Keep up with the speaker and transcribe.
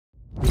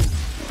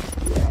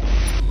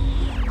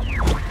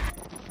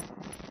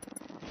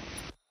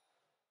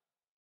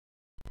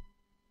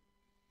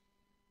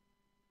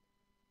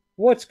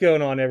What's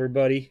going on,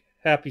 everybody?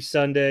 Happy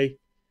Sunday.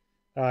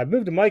 I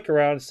moved the mic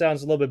around. It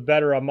sounds a little bit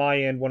better on my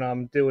end when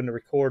I'm doing the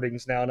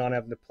recordings now, not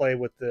having to play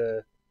with I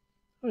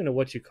don't know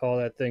what you call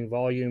that thing,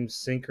 volume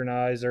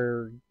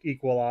synchronizer,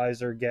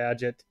 equalizer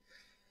gadget.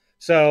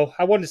 So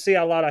I wanted to see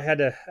how loud I had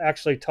to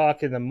actually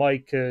talk in the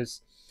mic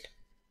because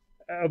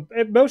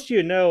most of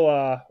you know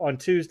on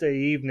Tuesday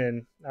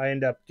evening, I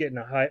end up getting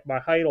my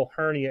hiatal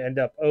hernia end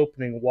up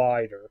opening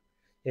wider.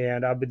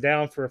 And I've been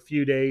down for a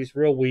few days,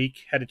 real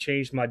weak, had to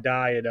change my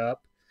diet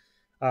up.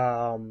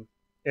 Um,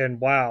 and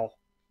wow,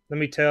 let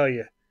me tell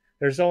you,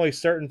 there's only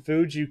certain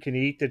foods you can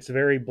eat that's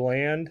very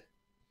bland.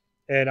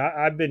 And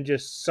I've been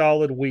just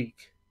solid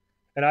weak.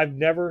 And I've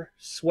never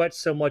sweat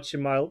so much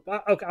in my.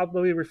 Okay, let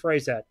me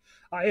rephrase that.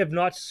 I have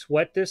not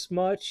sweat this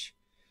much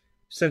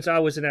since I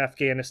was in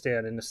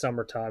Afghanistan in the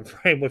summertime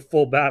frame with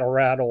full battle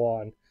rattle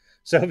on.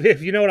 So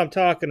if you know what I'm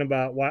talking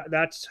about,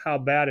 that's how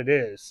bad it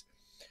is.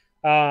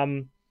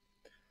 Um,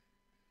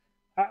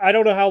 I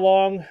don't know how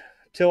long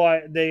till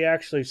they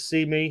actually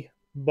see me,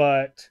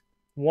 but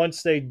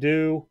once they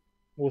do,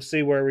 we'll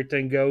see where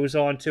everything goes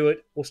on to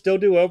it. We'll still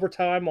do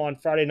overtime on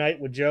Friday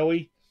night with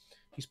Joey.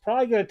 He's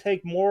probably going to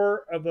take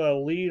more of a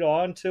lead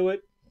on to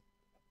it.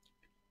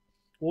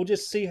 We'll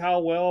just see how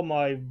well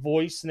my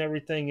voice and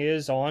everything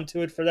is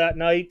onto it for that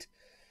night.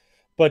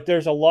 But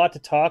there's a lot to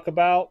talk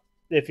about.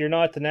 If you're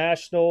not at the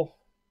National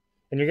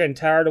and you're getting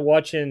tired of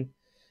watching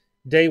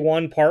day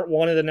one, part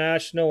one of the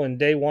National and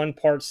day one,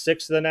 part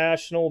six of the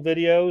National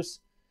videos,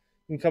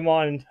 you can come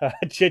on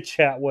and chit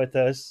chat with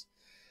us.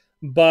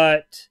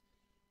 But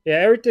yeah,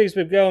 everything's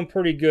been going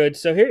pretty good.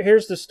 So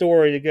here's the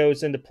story that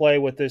goes into play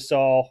with this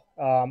all.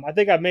 I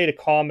think I made a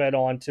comment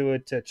onto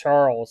it to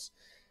Charles.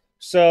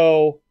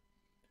 So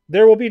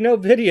there will be no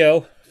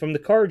video from the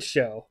card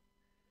show.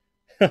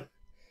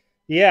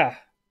 Yeah,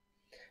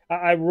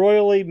 I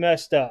royally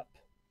messed up.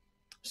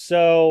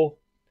 So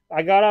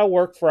I got out of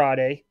work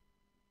Friday,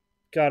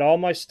 got all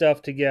my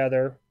stuff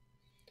together.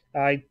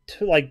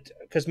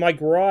 Because my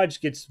garage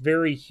gets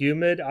very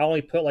humid. I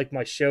only put like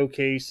my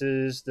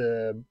showcases,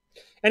 the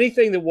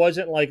anything that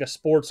wasn't like a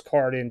sports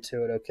card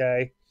into it.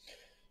 Okay,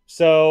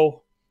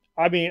 so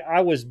I mean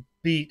I was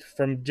beat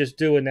from just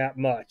doing that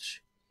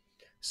much.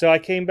 So I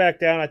came back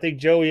down. I think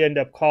Joey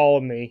ended up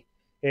calling me,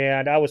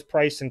 and I was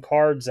pricing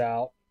cards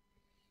out,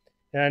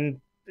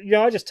 and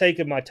I just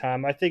taking my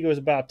time. I think it was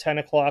about 10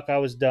 o'clock. I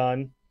was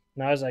done,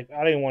 and I was like,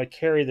 I didn't want to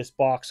carry this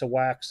box of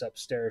wax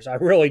upstairs. I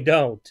really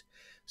don't.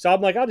 So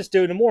I'm like, I'll just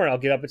do it in the morning. I'll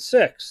get up at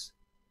 6.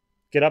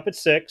 Get up at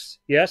 6.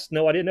 Yes,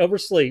 no, I didn't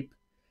oversleep.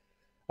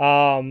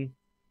 Um,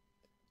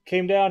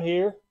 Came down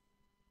here,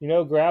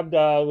 grabbed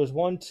it was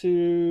one,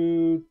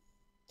 two,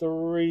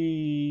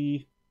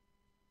 three,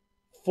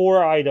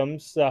 4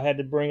 items that I had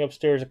to bring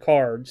upstairs of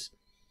cards.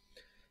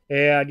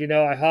 And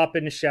I hop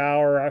in the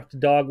shower after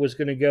the dog was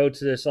going to go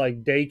to this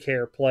like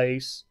daycare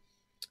place,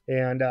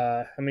 and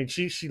I mean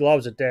she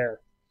loves it there.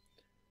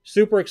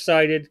 Super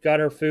excited, got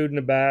her food in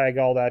the bag,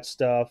 all that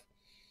stuff.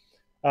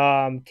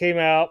 Came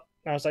out.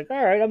 I was like,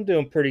 all right, I'm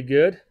doing pretty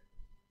good.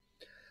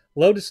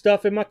 Loaded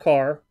stuff in my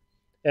car.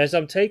 As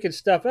I'm taking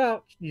stuff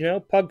out,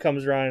 Pug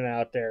comes running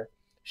out there.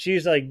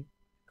 She's like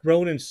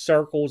running in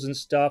circles and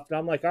stuff. And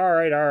I'm like, all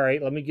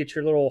right, let me get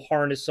your little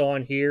harness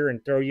on here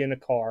and throw you in the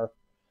car.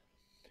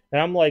 And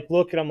I'm like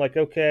looking, I'm like,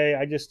 okay,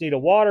 I just need a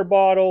water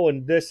bottle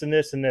and this and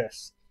this and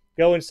this.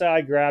 Go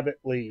inside, grab it,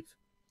 leave.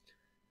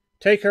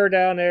 Take her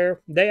down there.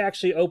 They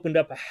actually opened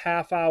up a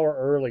half hour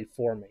early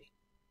for me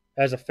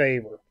as a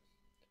favor.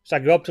 So I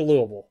go up to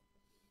Louisville.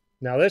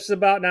 Now this is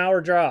about an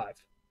hour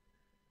drive.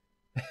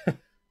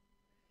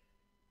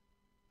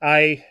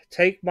 I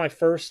take my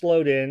first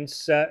load in,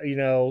 set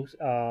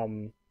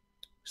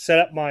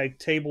up my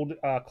table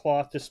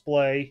cloth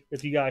display.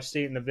 If you guys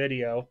see it in the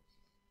video,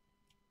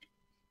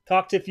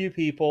 talked to a few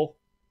people.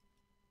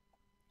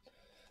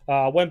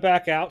 Went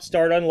back out,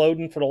 started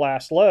unloading for the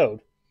last load.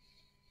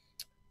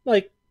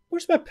 Like,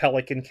 where's my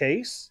Pelican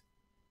case?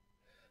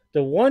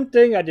 The one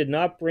thing I did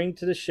not bring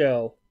to the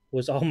show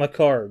was all my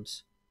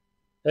cards.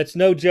 That's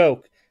no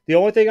joke. The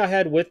only thing I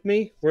had with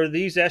me were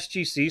these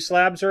SGC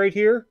slabs right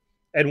here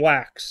and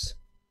wax.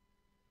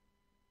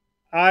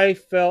 I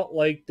felt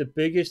like the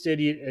biggest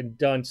idiot and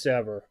dunce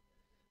ever.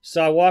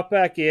 So I walked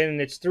back in, and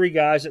it's 3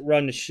 guys that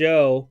run the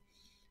show.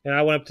 And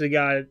I went up to the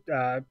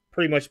guy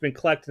pretty much been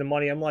collecting the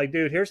money. I'm like,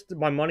 dude, here's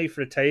my money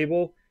for the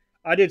table.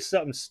 I did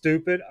something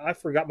stupid. I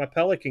forgot my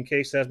Pelican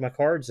case that has my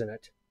cards in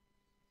it.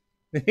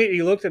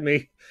 He looked at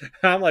me.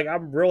 I'm like,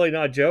 I'm really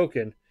not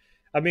joking.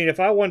 I mean, if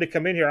I wanted to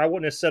come in here, I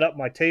wouldn't have set up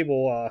my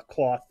table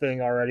cloth thing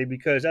already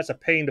because that's a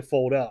pain to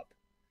fold up.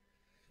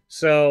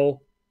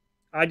 So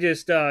I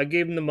just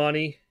gave them the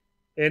money.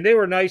 And they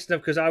were nice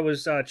enough because I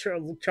was, after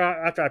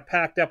I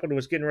packed up and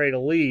was getting ready to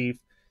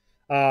leave,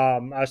 I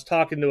was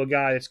talking to a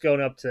guy that's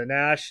going up to the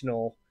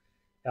National.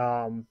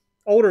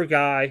 Older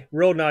guy,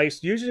 real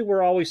nice. Usually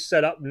we're always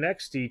set up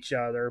next to each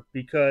other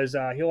because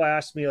he'll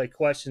ask me like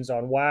questions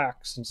on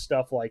wax and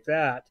stuff like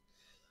that.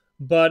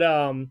 But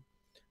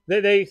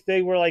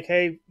they were like,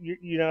 hey,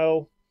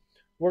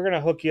 we're going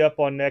to hook you up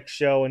on next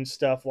show and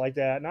stuff like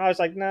that. And I was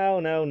like, no,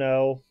 no,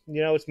 no.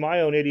 It's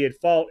my own idiot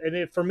fault.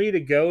 And for me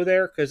to go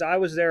there, because I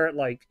was there at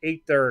like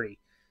 8:30,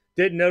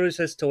 didn't notice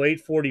this till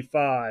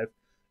 8:45.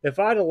 If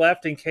I'd have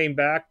left and came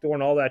back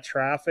during all that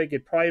traffic,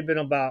 it'd probably been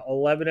about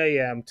 11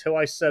 a.m. till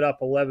I set up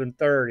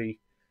 11:30.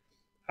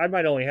 I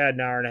might only had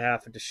an hour and a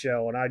half at the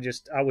show, and I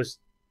was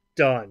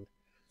done.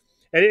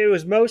 And it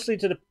was mostly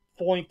to the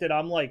point that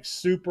I'm like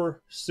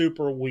super,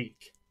 super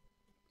weak.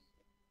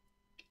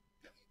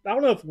 I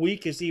don't know if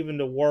weak is even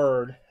the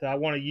word that I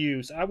want to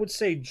use. I would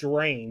say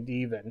drained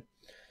even.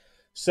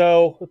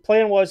 So the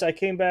plan was I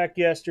came back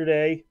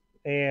yesterday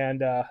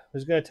and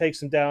was going to take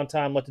some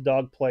downtime, let the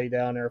dog play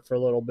down there for a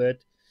little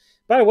bit.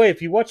 By the way,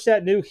 if you watch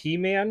that new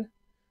He-Man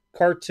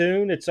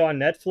cartoon, it's on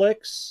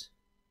Netflix.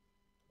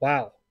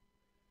 Wow.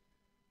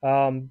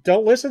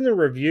 Don't listen to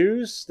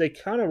reviews. They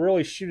kind of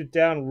really shoot it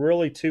down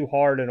really too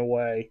hard in a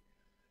way.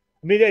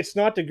 I mean, it's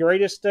not the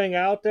greatest thing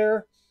out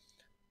there,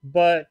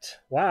 but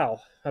wow.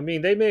 I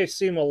mean, they made it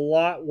seem a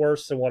lot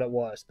worse than what it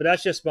was, but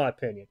that's just my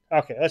opinion.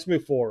 Okay, let's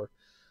move forward.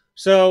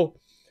 So,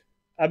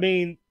 I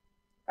mean,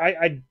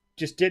 I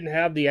just didn't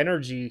have the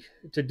energy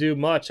to do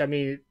much. I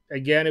mean,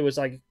 again, it was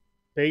like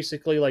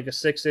basically like a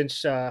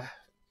 6-inch,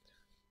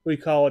 we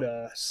call it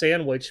a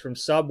sandwich from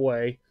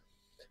Subway.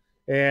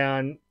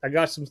 And I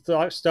got some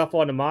stuff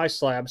onto my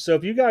slab. So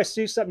if you guys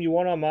see something you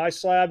want on my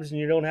slabs and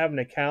you don't have an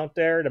account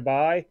there to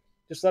buy,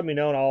 just let me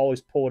know and I'll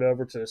always pull it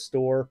over to the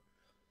store.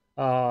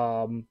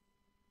 But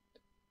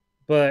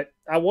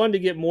I wanted to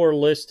get more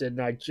listed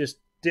and I just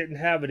didn't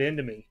have it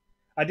into me.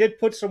 I did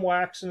put some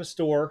wax in the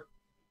store.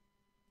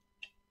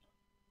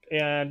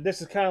 And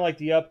this is kind of like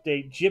the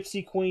update.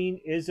 Gypsy Queen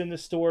is in the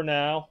store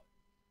now.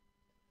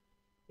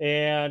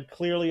 And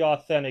Clearly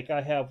Authentic.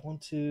 I have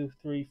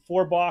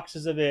 4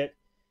 boxes of it.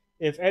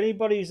 If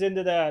anybody's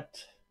into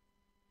that,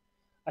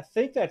 I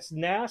think that's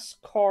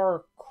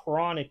NASCAR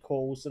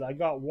Chronicles that I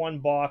got 1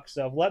 box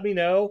of. Let me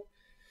know.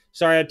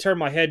 Sorry, I had to turn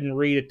my head and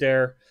read it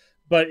there.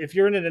 But if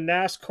you're into the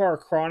NASCAR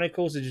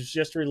Chronicles that is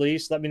just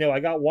released, let me know. I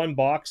got 1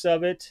 box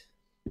of it.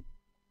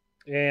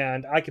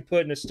 And I could put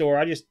it in the store.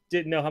 I just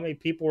didn't know how many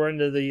people were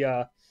into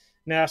the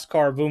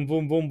NASCAR boom,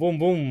 boom, boom, boom,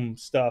 boom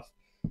stuff.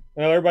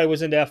 I know everybody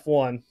was into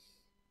F1.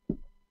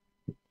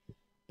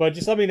 But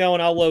just let me know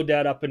and I'll load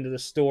that up into the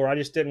store. I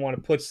just didn't want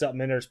to put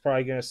something in there that's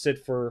probably going to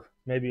sit for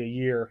maybe a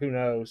year. Who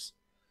knows?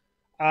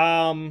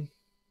 There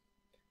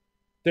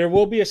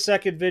will be a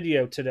second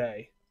video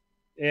today.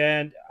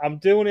 And I'm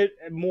doing it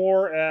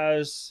more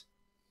as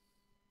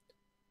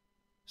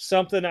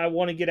something I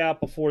want to get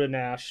out before the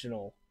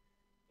National.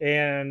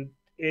 And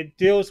it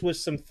deals with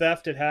some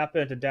theft that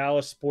happened at the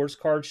Dallas Sports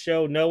Card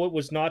Show. No, it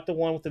was not the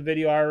one with the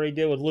video I already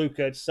did with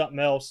Luca. It's something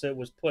else that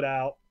was put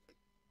out.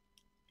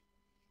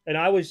 And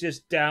I was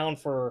just down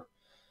for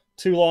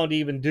too long to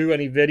even do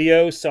any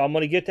videos. So I'm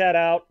going to get that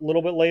out a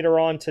little bit later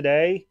on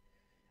today.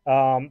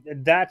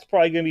 That's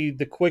probably going to be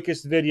the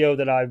quickest video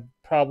that I've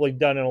probably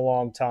done in a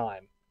long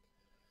time.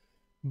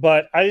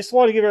 But I just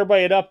want to give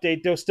everybody an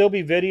update. There'll still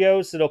be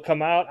videos that'll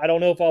come out. I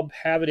don't know if I'll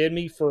have it in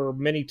me for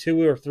many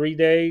 2 or 3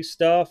 day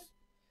stuff.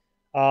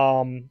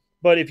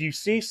 But if you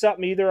see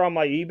something either on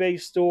my eBay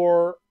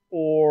store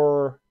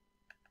or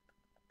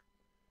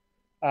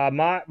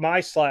my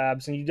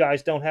slabs and you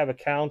guys don't have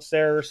accounts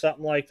there or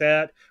something like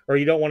that, or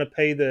you don't want to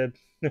pay the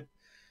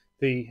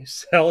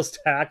sales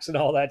tax and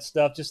all that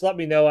stuff, just let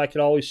me know. I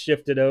can always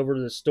shift it over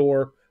to the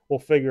store. We'll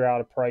figure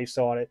out a price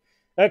on it.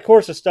 And of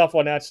course, the stuff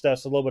on that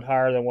stuff's a little bit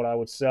higher than what I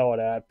would sell it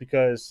at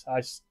because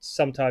I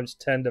sometimes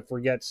tend to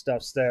forget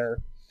stuff's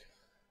there.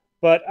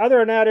 But other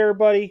than that,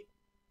 everybody,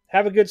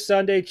 have a good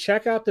Sunday.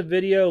 Check out the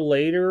video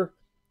later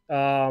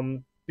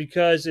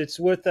because it's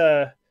with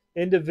a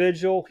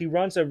individual. He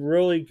runs a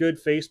really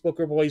good Facebook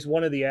group. Well, he's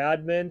one of the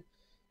admin,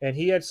 and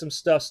he had some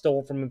stuff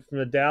stolen from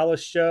the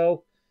Dallas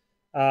show.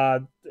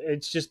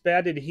 It's just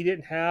bad that he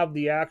didn't have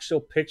the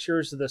actual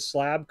pictures of the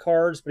slab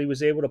cards, but he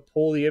was able to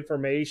pull the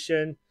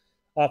information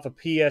off of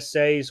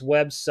PSA's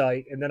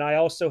website. And then I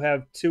also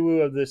have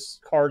 2 of this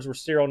cards were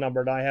serial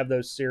numbered, and I have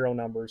those serial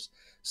numbers.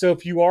 So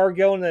if you are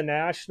going to the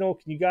National,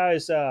 can you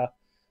guys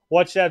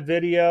watch that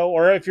video?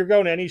 Or if you're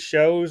going to any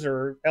shows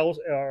or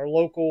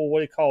local, what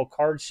do you call it,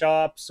 card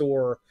shops,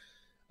 or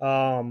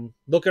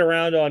looking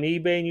around on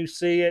eBay and you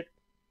see it,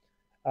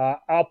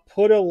 I'll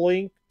put a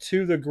link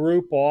to the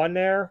group on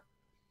there.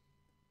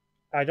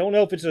 I don't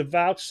know if it's a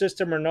vouch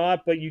system or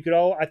not, but you could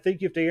I think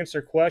you have to answer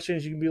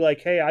questions. You can be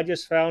like, hey, I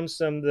just found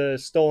some of the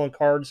stolen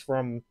cards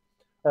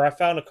or I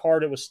found a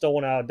card that was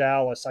stolen out of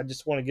Dallas. I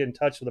just want to get in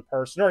touch with the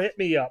person, or hit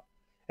me up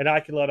and I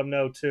can let them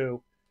know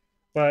too.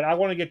 But I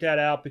want to get that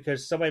out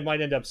because somebody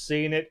might end up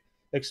seeing it,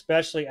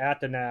 especially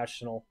at the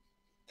National.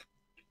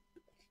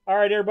 All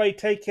right, everybody,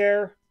 take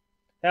care.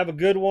 Have a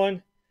good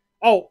one.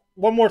 Oh,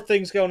 one more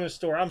thing's going in the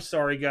store. I'm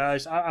sorry,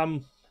 guys.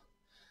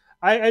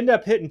 I end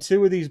up hitting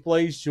 2 of these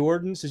Blaze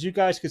Jordans. As you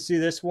guys can see,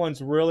 this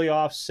one's really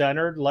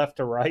off-centered, left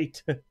to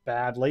right,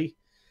 badly.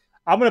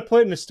 I'm going to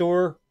put it in the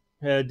store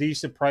at a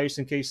decent price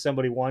in case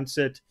somebody wants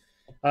it.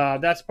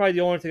 That's probably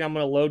the only thing I'm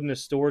going to load in the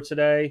store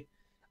today.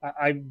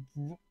 I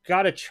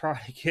got to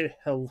try to get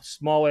a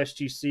small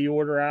SGC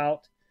order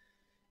out,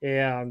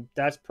 and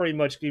that's pretty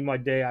much gonna be my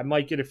day. I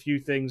might get a few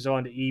things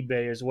onto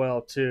eBay as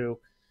well too,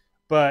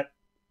 but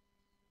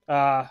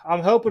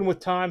I'm hoping with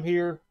time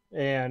here,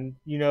 and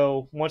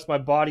once my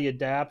body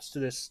adapts to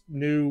this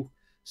new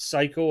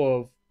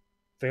cycle of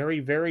very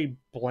very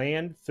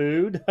bland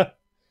food,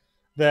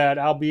 that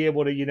I'll be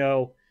able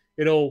to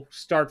it'll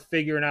start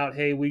figuring out,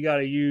 hey, we got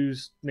to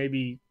use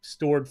maybe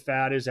stored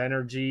fat as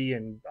energy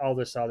and all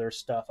this other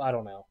stuff. I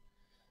don't know,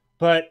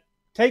 but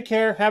take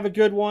care, have a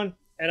good one,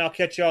 and I'll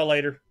catch y'all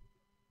later.